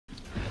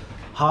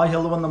Hi,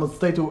 hello and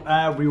namaste to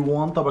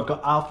everyone. तपाईको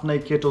आफ्नै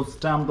केटो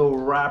स्ट्याम्डो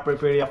र्यापर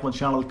फेरि आफ्नो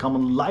च्यानल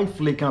कमन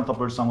लाइफ लिकन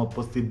तपाईहरुसँग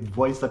उपस्थित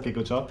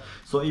भइसकेको छ.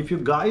 So if you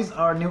guys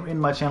are new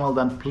in my channel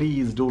then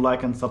please do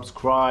like and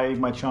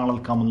subscribe my channel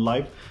Common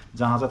Life,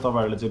 जहाँ चाहिँ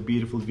तपाईहरुले चाहिँ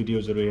ब्युटिफुल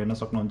भिडियोजहरु हेर्न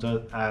सक्नुहुन्छ.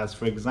 As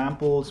for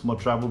examples, म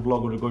ट्राभल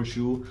ब्लगहरु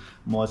गर्छु,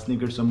 म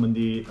स्निकर्स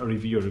सम्बन्धी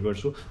रिभ्यूहरु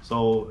गर्छु.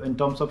 So in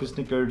terms of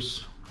sneakers,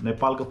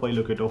 नेपालको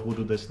पहिलो केटो who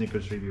do the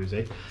sneakers reviews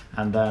है,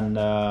 and then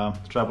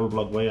travel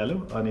blog भइहाल्यो.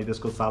 अनि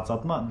त्यसको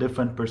साथसाथमा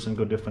डिफरेन्ट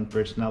पर्सनको डिफरेन्ट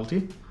पर्सनालिटी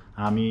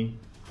हामी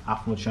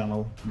आफ्नो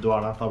च्यानल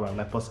द्वारा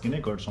तपाईहरुलाई पस्किने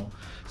गर्छौं.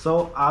 सो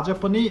आज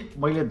पनि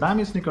मैले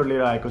दामी स्निकर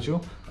लिएर आएको छु.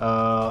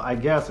 I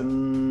guess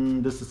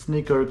in this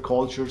sneaker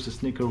culture,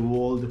 sneaker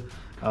world,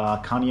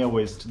 Kanye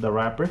West, the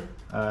rapper,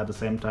 at the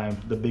same time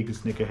the big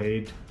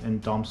sneakerhead in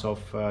terms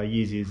of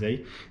Yeezys है.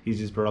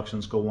 Yeezys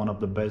Productions को one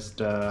of the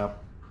best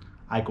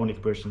iconic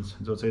persons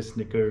जो चाहिँ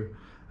sneaker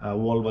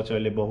वर्ल्डमा चाहिँ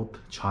अहिले बहुत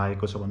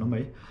छाएको छ भनौं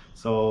है.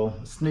 सो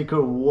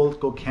स्निकर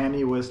वर्ल्डको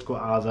Kanye West को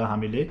आज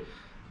हामीले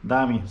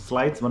दामी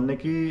स्लाइड्स भन्ने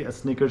कि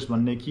स्निकर्स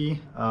भन्ने कि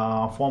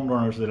फर्म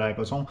रनर्स लिएर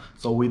आएको छौं.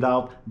 So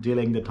without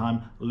डिलेइङ the time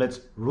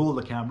let's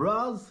roll the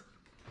cameras.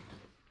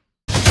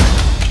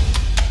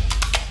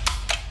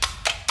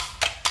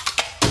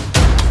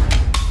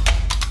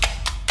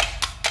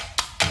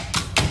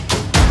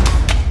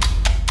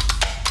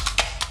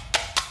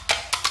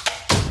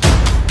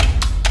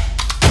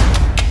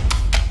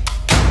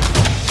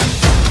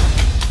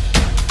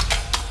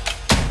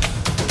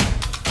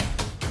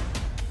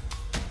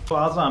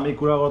 आज हामी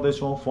कुरा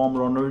गर्दैछौं form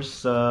runners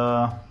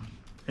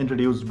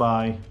introduced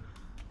by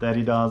the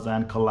Adidas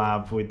and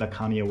collab with the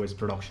Kanye West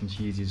Productions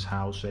Yeezys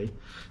house है.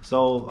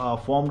 So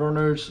फर्म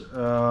रनर्स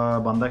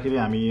भन्दाखेरि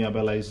हामी अब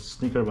यसलाई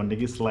स्निकर भन्ने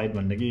कि स्लाइड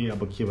भन्ने कि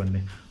अब के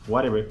भन्ने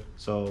whatever.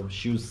 So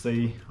shoes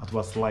चाहिँ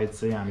अथवा स्लाइड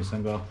चाहिँ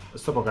हामीसँग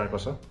यस्तो प्रकारको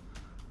छ.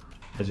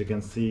 As you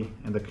can see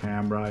in the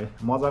camera,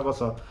 मजाको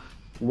छ.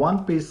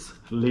 One piece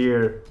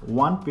layer,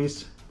 one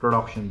piece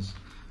productions.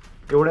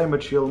 एउटै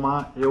मटेरियलमा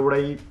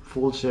एउटै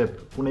फुल शेप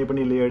कुनै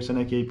पनि लेयर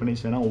छैन, केही पनि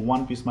छैन,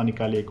 वान पिसमा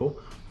निकालिएको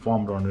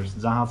फर्म रनर्स,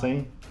 जहाँ चाहिँ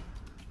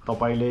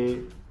तपाईले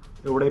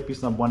एउटै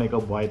पिसमा बनेको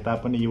भए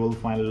तापनि you will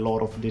find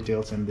lot of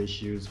details in this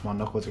shoes.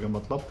 भन्न खोजेको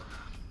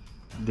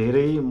मतलब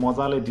धेरै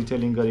मजाले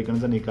डिटेलिङ गरिकन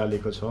चाहिँ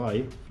निकालेको छ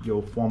है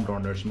यो फर्म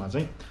रनर्समा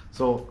चाहिँ.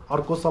 सो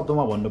अर्को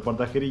शब्दमा भन्नु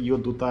पर्दाखेरि यो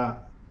जुत्ता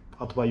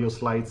अथवा यो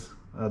स्लाइड्स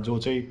जो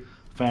चाहिँ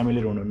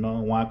फ्यामिली हुनुहुन्न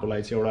उहाँको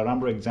लागि चाहिँ एउटा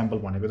राम्रो एक्जाम्पल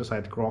भनेको चाहिँ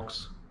सायद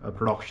क्रक्स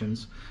प्रोडक्शन्स,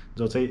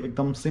 जो चाहिँ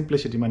एकदम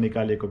सिम्प्लिसिटीमा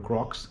निकालेको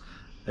क्रक्स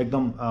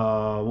एकदम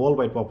वर्ल्ड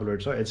वाइड पपुलर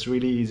छ. इट्स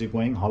रियली इजी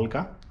गोइङ,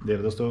 हल्का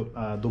धेरै जस्तो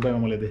दुबईमा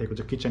मैले देखेको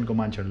चाहिँ किचनको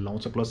मान्छेहरूले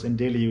लाउँछ, plus in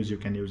daily use you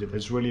can use it.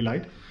 It's really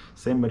light,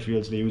 same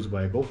मटेरियल्सले use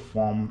भएको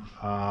फर्म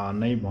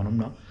नै भनौँ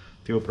न.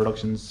 त्यो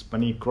प्रोडक्सन्स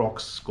पनि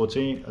क्रक्सको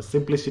चाहिँ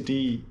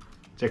सिम्प्लिसिटी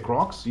चाहिँ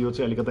क्रक्स, यो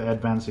चाहिँ अलिकति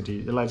एडभान्सिटी,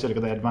 यसलाई चाहिँ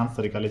अलिकति एडभान्स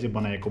तरिकाले चाहिँ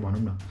बनाएको भनौँ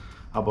न.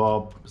 अब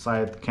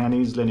सायद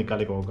क्यानिजले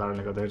निकालेको हो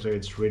कारणले गर्दाखेरि चाहिँ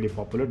it's really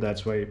popular.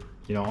 That's why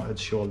you know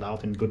it's sold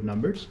out in good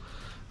numbers.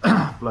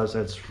 Plus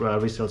it's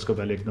रिसेल्सको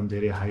value एकदम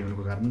धेरै हाई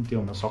हुनुको कारण त्यो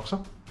हुन सक्छ.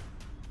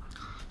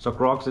 So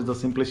crux is the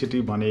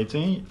simplicity भने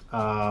चाहिँ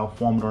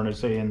फर्म रनर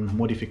चाहिँ इन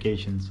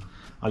मोडिफिकेसन्स,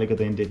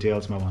 अलिकति इन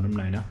डिटेल्समा भनौँ न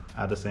होइन.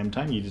 At the same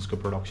time युजको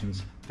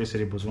productions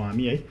त्यसरी बुझौँ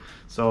हामी है.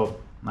 सो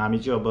हामी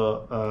चाहिँ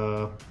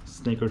अब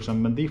स्निकर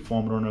सम्बन्धी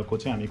फर्म रनरको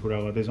चाहिँ हामी कुरा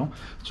गर्दैछौँ.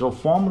 सो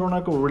फर्म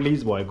रनरको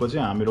रिलिज भएको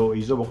चाहिँ हाम्रो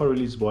हिजो भर्खर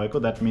रिलिज भएको,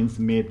 द्याट मिन्स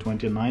मे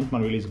 29मा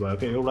रिलिज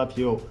भएको. एउटा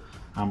थियो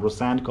हाम्रो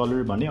स्यान्ड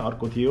कलर भने,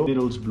 अर्को थियो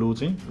निरल्स ब्लू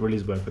चाहिँ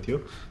रिलिज भएको थियो.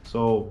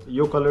 सो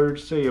यो कलर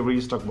चाहिँ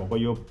रिस्टक भएको,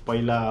 यो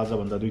पहिला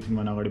आजभन्दा 2-3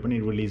 महिना अगाडि पनि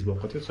रिलिज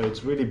भएको थियो. So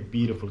it's really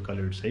beautiful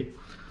colours है.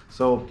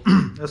 सो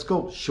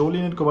यसको सोल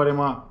युनिटको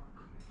बारेमा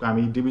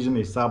हामी डिभिजन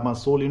हिसाबमा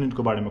सोल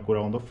युनिटको बारेमा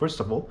कुरा गर्दा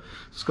फर्स्ट अफ अल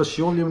यसको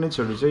सोल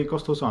युनिट्सहरू चाहिँ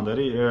कस्तो छ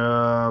भन्दाखेरि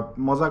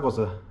मजाको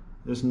छ.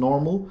 इट्स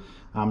नर्मल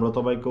हाम्रो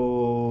तपाईँको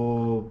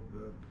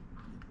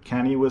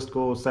Kanye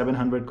Westको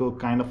 700 को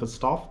काइन्ड अफ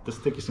स्टफ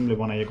त्यस्तै किसिमले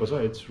बनाइएको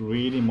छ. इट्स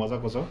रियली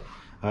मजाको छ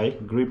है,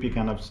 grippy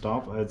kind of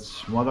stuff.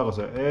 It's मजाको छ,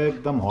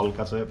 एकदम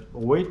हल्का छ.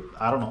 वेट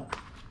आई डोन्ट नो,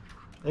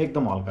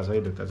 एकदम हल्का छ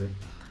है जुत्ता चाहिँ.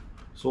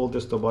 सोल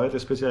त्यस्तो भयो.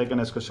 त्यसपछि आइकन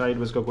यसको साइड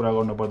वेजको कुरा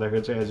गर्नु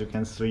पर्दाखेरि चाहिँ एज यु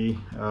क्यान सी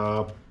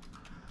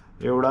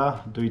एउटा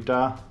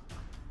दुईटा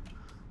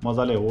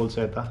मजाले होल छ,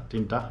 यता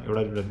तीनटा,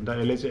 एउटा दुईटा तीनटा.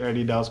 यसले चाहिँ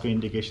एडिडासको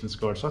इन्डिकेसन्स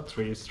गर्छ,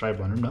 3 स्ट्राइप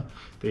भनौँ न,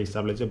 त्यो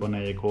हिसाबले चाहिँ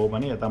बनाइएको हो.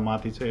 भने यता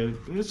माथि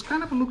चाहिँ it's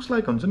kind of looks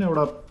like हुन्छ नि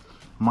एउटा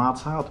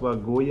माछा अथवा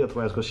गोही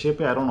अथवा यसको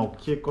सेपै आई डोन्ट नो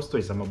के कस्तो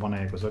हिसाबमा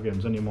बनाएको छ कि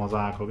हुन्छ नि, मजा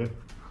आएको के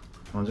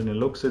हुन्छ नि.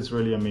 Looks it's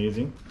really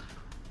amazing.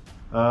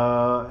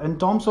 In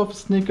terms of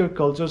sneaker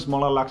cultures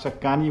मलाई लाग्छ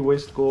Kanye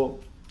Westको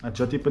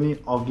जति पनि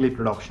अग्ली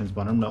प्रोडक्सन्स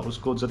भनौँ न,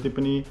 उसको जति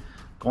पनि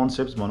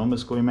कन्सेप्ट्स भनौँ,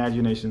 यसको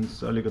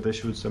इमेजिनेसन्स अलिकति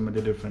सुज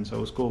सम्बन्धी डिफ्रेन्ट छ.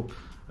 उसको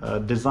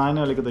डिजाइन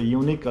अलिकति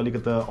युनिक,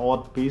 अलिकति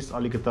अड पिस,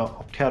 अलिकति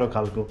अप्ठ्यारो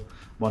खालको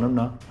भनौँ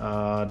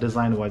न.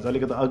 डिजाइन वाइज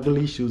अलिकति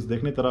अग्ली सुज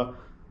देख्ने, तर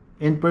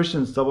इन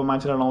पर्सन्स जब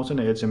मान्छेलाई लाउँछ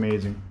नि इट्स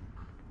अमेजिङ.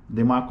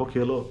 दिमागको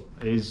खेल हो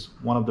is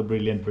one of the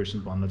brilliant person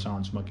भन्न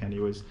चाहन्छु म क्यानी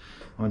वेस्ट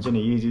हुन्छ नि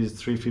इज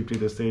 350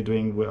 त्यस्तै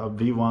doing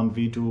V1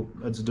 V2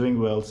 it's doing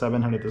well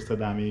 700 त्यस्तै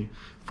दामी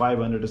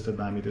 500 त्यस्तै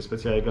दामी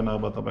त्यसपछि आइकन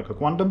अब तपाईँको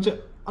क्वान्टम चाहिँ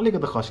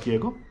अलिकति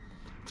खस्किएको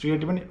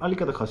 380 पनि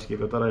अलिकति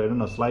खस्किएको तर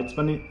हेर्नु न स्लाइड्स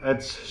पनि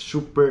इट्स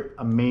सुपर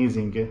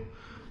अमेजिङ के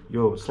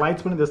यो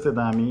स्लाइड्स पनि त्यस्तै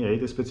दामी है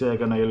त्यसपछि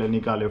आइकन यसले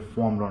निकाल्यो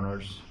फोम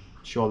रनर्स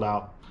सोल्ड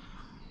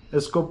आउट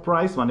यसको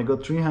प्राइस भनेको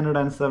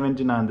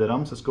 379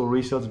 dirhams यसको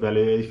research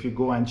value if you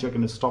go and check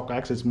in stock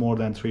x it's more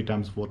than 3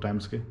 times 4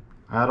 times के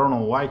I don't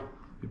know why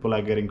people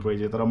are getting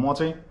crazy तर म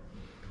चाहिँ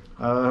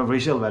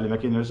resale भ्याल्युमा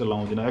किनेर चाहिँ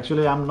लाउँदिनँ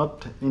actually I am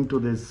not into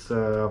this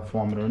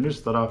foam runners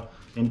तर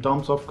in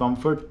terms of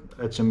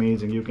comfort it's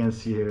amazing you can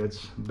see here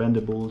it's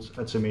बेन्डेबल्स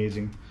it's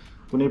amazing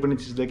कुनै पनि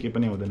चिजले केही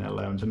पनि हुँदैन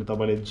यसलाई हुन्छ नि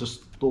तपाईँले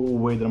जस्तो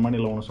वेदरमा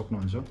नि लाउन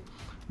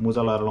सक्नुहुन्छ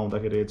मोजा लाएर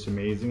लाउँदाखेरि इट्स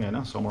अमेजिङ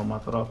होइन समरमा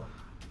तर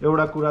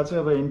एउटा कुरा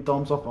चाहिँ अब इन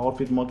टर्म्स अफ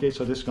आउटफिट म के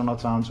सजेस्ट गर्न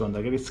चाहन्छु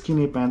भन्दाखेरि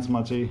स्किनी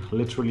प्यान्ट्समा चाहिँ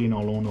लिटरली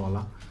नलाउनु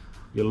होला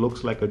यो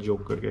लुक्स लाइक अ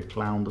जोकर के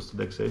क्लाउन जस्तो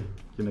देख्छ है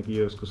किनकि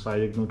यो यसको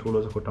साइज एकदम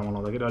ठुलो छ खुट्टामा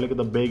लाउँदाखेरि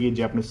अलिकति बेगी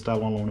ज्यापनिज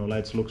स्टाइलमा लाउनु होला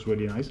इट्स लुक्स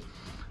भेरी नाइस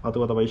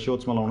अथवा तपाईँ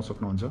सोर्ट्समा लाउन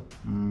सक्नुहुन्छ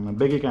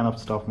बेगी काइन्ड अफ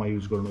स्टफमा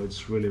युज गर्नु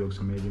इट्स रियली लुक्स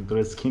अमेजिङ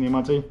तर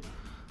स्किनीमा चाहिँ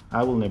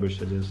आई विल नेभर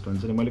सजेस्ट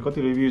हुन्छ नि मैले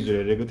कति रिभ्युजहरू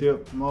हेरेको थियो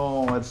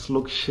इट्स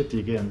लुक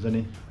सिटी के हुन्छ नि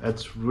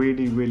इट्स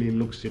रियली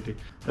लुक सिटी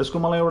यसको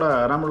मलाई एउटा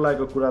राम्रो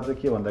लागेको कुरा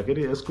चाहिँ के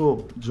भन्दाखेरि यसको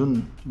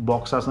जुन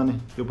बक्सा छ नि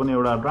त्यो पनि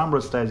एउटा राम्रो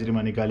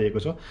स्ट्राटेजीमा निकालिएको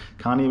छ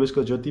खाने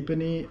यसको जति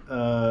पनि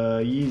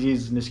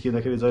इजिज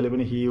निस्किँदाखेरि जहिले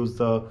पनि he use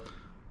the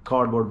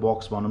cardboard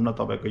box भनौँ न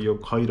तपाईँको यो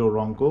खैरो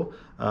रङको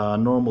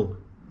नर्मल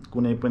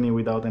कुनै पनि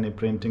विदाउट एनी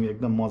प्रिन्टिङ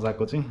एकदम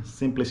मजाको चाहिँ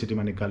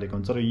सिम्प्लिसिटीमा निकालेको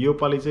हुन्छ र यो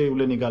पालि चाहिँ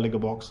उसले निकालेको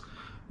बक्स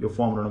यो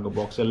फर्म रनरको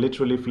बक्स चाहिँ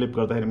लिटरली फ्लिप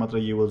गर्दाखेरि मात्र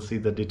you will see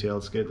the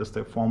details के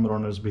जस्तै फर्म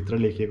रनर्स भित्र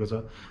लेखिएको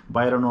छ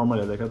बाहिर नर्मल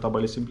हेर्दाखेरि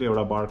तपाईँले सिम्पली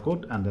एउटा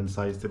बारकोड एन्ड देन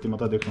साइज त्यति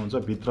मात्र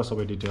देख्नुहुन्छ भित्र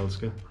सबै डिटेल्स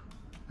के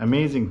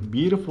अमेजिङ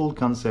ब्युटिफुल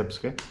कन्सेप्ट्स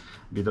के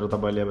भित्र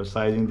तपाईँले अब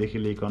साइजिङदेखि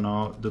लिइकन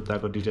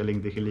जुत्ताको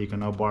डिटेलिङदेखि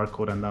लिइकन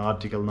barcode and the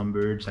article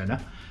numbers होइन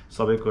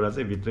सबै कुरा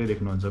चाहिँ भित्रै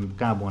देख्नुहुन्छ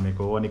कहाँ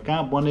बनेको हो अनि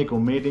कहाँ बनेको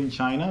मेड इन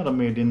चाइना र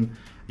मेड इन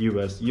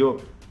युएस यो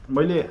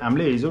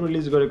हामीले हिजो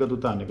रिलिज गरेको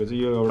जुत्ता भनेको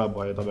चाहिँ यो एउटा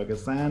भयो तपाईँको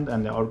स्यान्ड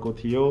एन्ड अर्को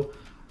थियो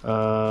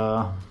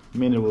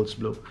minerals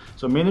blue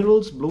so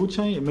minerals blue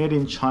चाहिँ मेड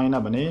इन चाइना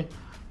भने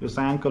यो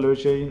स्यान्ड कलर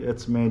चाहिँ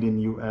इट्स मेड इन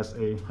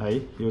युएसए है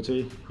यो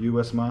चाहिँ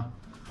युएसमा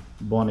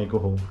बनेको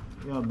हो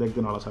यो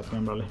देख्दैन होला सायद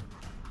क्यामेराले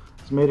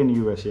इट्स मेड इन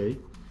युएसए है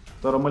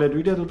तर मैले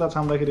दुईवटा जुत्ता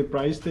छाम्दाखेरि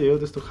प्राइस त्यही हो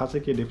त्यस्तो खासै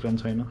केही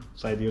डिफ्रेन्स छैन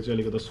सायद यो चाहिँ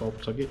अलिकति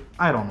सफ्ट छ कि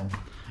I don't know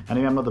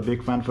and I'm not the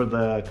big fan for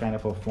the kind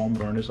of a firm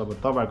runners अब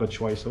तपाईँहरूको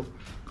चोइस हो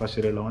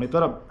कसरी लाउने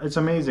तर इट्स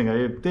अमेजिङ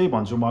है त्यही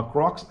भन्छु म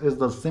क्रक्स इज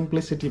द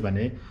सिम्प्लिसिटी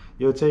भने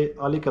यो चाहिँ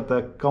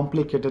अलिकति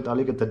कम्प्लिकेटेड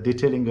अलिकति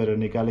डिटेलिङ गरेर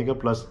निकालेको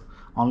plus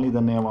only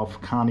the name of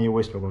खाने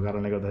वेस्ट भएको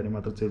कारणले गर्दाखेरि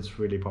मात्र चाहिँ it's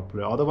really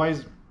popular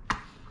otherwise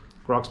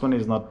crux पनि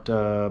इज नट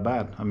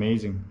ब्याड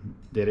अमेजिङ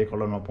धेरै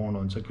कलरमा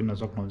पाउनुहुन्छ किन्न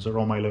सक्नुहुन्छ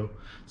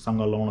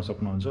रमाइलोसँग लाउन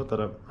सक्नुहुन्छ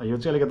तर यो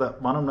चाहिँ अलिकति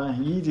भनौँ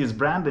न इज इज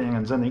ब्रान्डिङ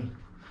हुन्छ नि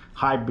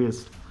high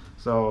based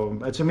so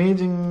it's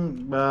amazing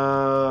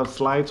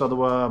slides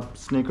अथवा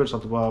स्निकर्स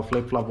अथवा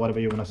फ्लिपफ्लप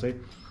गरेर यो हुन चाहिँ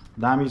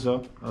दामी छ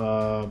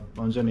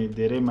हुन्छ नि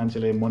धेरै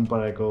मान्छेले मन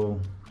पराएको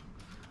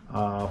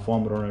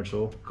फर्म रनर्स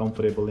हो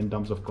comfortable in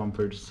terms of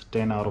comforts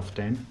 10 out of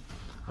 10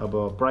 अब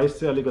प्राइस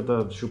चाहिँ अलिकति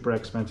सुपर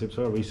एक्सपेन्सिभ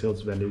छ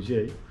रिसेल्स भ्याल्यु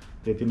चाहिँ है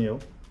त्यति नै हो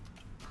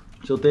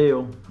सो त्यही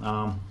हो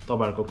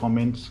तपाईँहरूको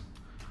कमेन्ट्स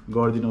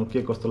गरिदिनु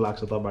के कस्तो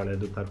लाग्छ तपाईँहरूलाई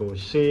जुत्ताको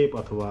सेप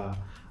अथवा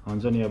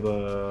हुन्छ नि अब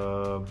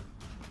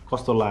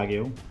कस्तो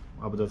लाग्यो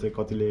अब जस्तै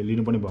कतिले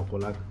लिनु पनि भएको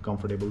होला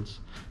कम्फर्टेबल्स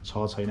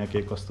छ छैन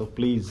के कस्तो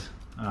प्लिज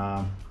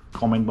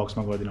कमेन्ट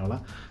बक्समा गरिदिनु होला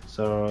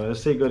सो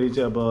यसै गरी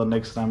चाहिँ अब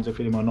नेक्स्ट टाइम चाहिँ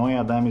फेरि म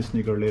नयाँ दामी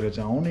स्निकर लिएर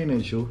चाहिँ आउने नै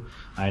छु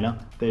होइन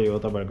त्यही हो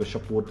तपाईँहरूको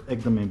सपोर्ट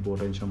एकदम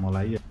इम्पोर्टेन्ट छ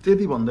मलाई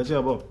त्यति भन्दा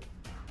चाहिँ अब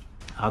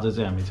आज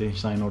चाहिँ हामी चाहिँ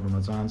साइन आउट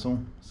हुन चाहन्छौँ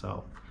सो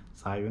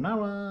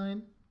सायोनारा